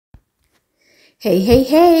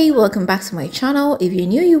Hey, welcome back to my channel. If you're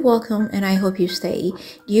new, you're welcome and I hope you stay.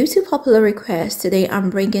 Due to popular request, today I'm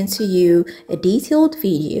bringing to you a detailed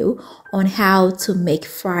video on how to make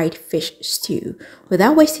fried fish stew.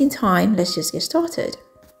 Without wasting time, let's just get started.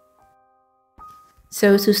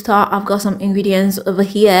 So to start, I've got some ingredients over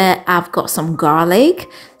here. I've got some garlic,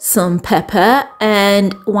 some pepper,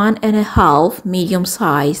 and 1.5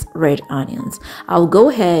 medium-sized red onions. I'll go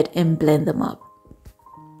ahead and blend them up.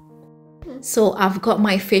 So I've got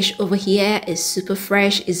my fish over here. It's super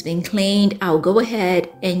fresh. It's been cleaned. I'll go ahead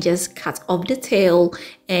and just cut off the tail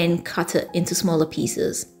and cut it into smaller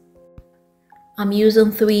pieces. I'm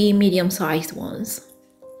using 3 medium-sized ones.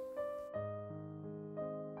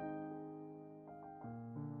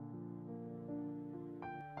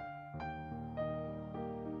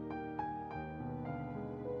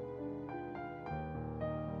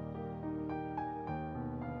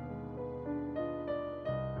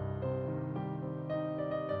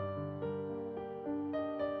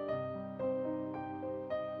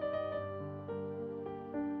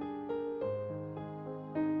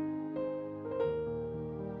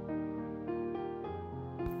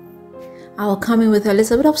 I'll come in with a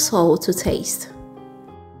little bit of salt to taste,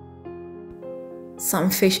 some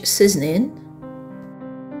fish seasoning,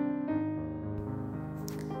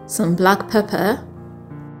 some black pepper,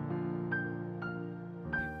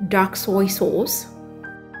 dark soy sauce.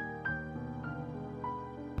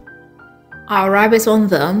 I'll rub it on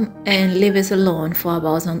them and leave it alone for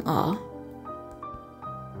about an hour.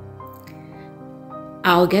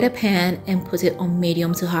 I'll get a pan and put it on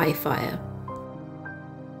medium to high fire.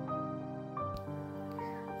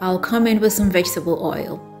 I'll come in with some vegetable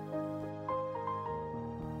oil.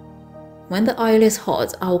 When the oil is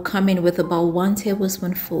hot, I'll come in with about 1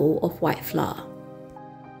 tablespoonful of white flour.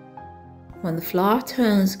 When the flour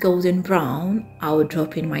turns golden brown, I'll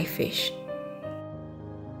drop in my fish.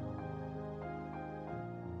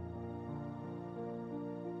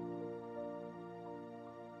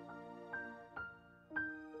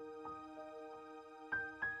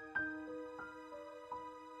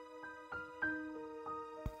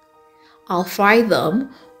 I'll fry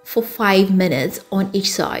them for 5 minutes on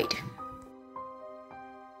each side.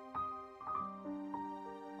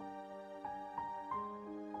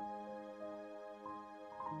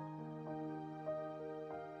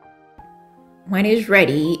 When it's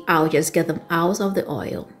ready, I'll just get them out of the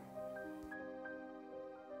oil.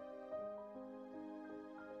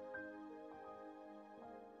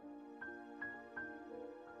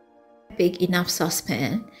 Big enough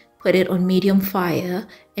saucepan, put it on medium fire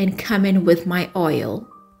and come in with my oil.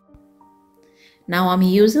 Now I'm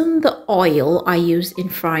using the oil I used in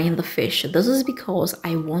frying the fish. This is because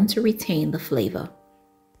I want to retain the flavor.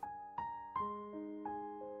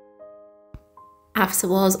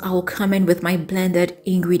 Afterwards, I'll come in with my blended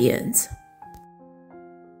ingredients.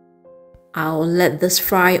 I'll let this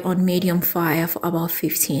fry on medium fire for about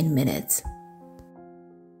 15 minutes.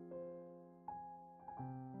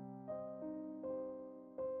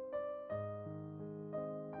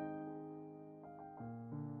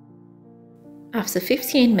 After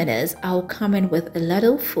 15 minutes, I'll come in with a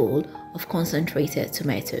ladle full of concentrated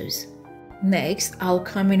tomatoes. Next, I'll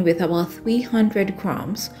come in with about 300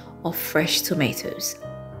 grams of fresh tomatoes.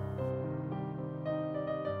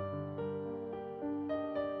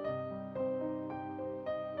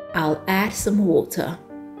 I'll add some water.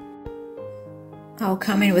 I'll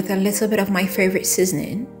come in with a little bit of my favorite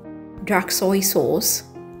seasoning, dark soy sauce,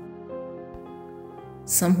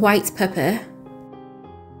 some white pepper,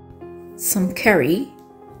 some curry,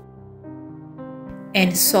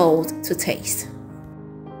 and salt to taste.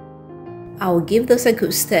 I'll give this a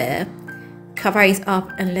good stir, cover it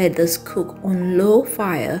up and let this cook on low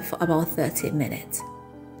fire for about 30 minutes.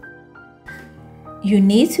 You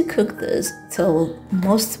need to cook this till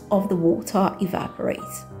most of the water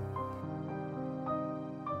evaporates.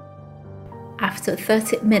 After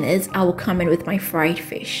 30 minutes, I will come in with my fried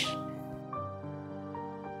fish.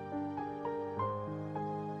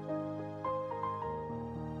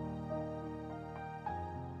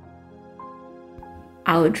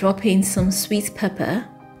 I'll drop in some sweet pepper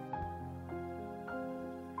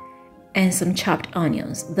and some chopped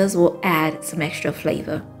onions. This will add some extra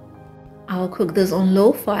flavor. I'll cook this on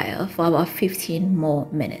low fire for about 15 more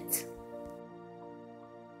minutes.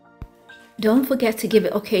 Don't forget to give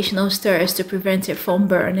it occasional stirs to prevent it from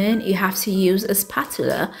burning. You have to use a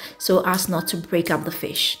spatula so as not to break up the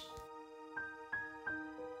fish.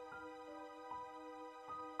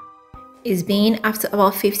 It's been after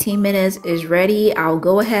about 15 minutes, it's ready. I'll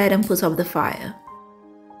go ahead and put up the fire.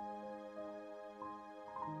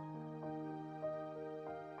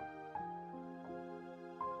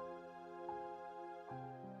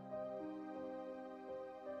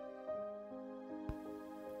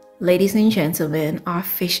 Ladies and gentlemen, our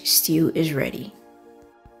fish stew is ready.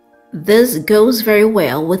 This goes very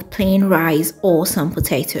well with plain rice or some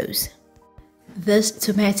potatoes. This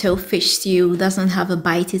tomato fish stew doesn't have a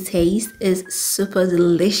bitey taste, it's super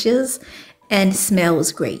delicious and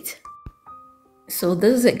smells great. So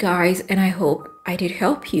this is it guys, and I hope I did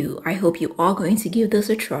help you. I hope you are going to give this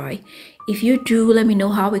a try. If you do, let me know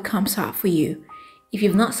how it comes out for you. If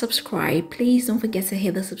you've not subscribed, please don't forget to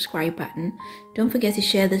hit the subscribe button. Don't forget to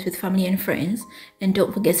share this with family and friends. And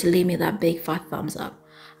don't forget to leave me that big fat thumbs up.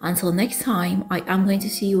 Until next time, I am going to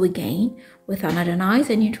see you again with another nice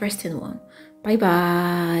and interesting one. Bye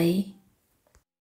bye.